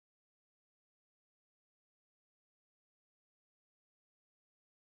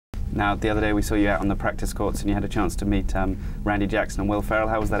Now, the other day we saw you out on the practice courts and you had a chance to meet Randy Jackson and Will Ferrell.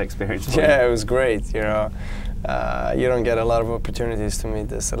 How was that experience for you? Yeah, it was great. You know, you don't get a lot of opportunities to meet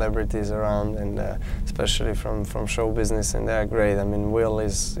the celebrities around, and especially from show business, and they're great. I mean, Will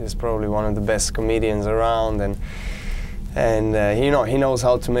is probably one of the best comedians around, and he knows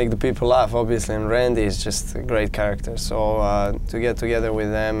how to make the people laugh, obviously, and Randy is just a great character. So to get together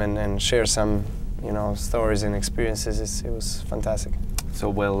with them and share some, you know, stories and experiences, it was fantastic. So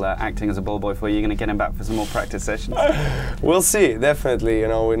Will acting as a ball boy for you, going to get him back for some more practice sessions? We'll see, definitely. You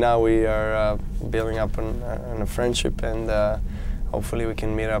know, now we are building up on a friendship, and hopefully we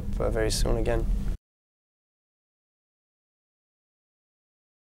can meet up very soon again.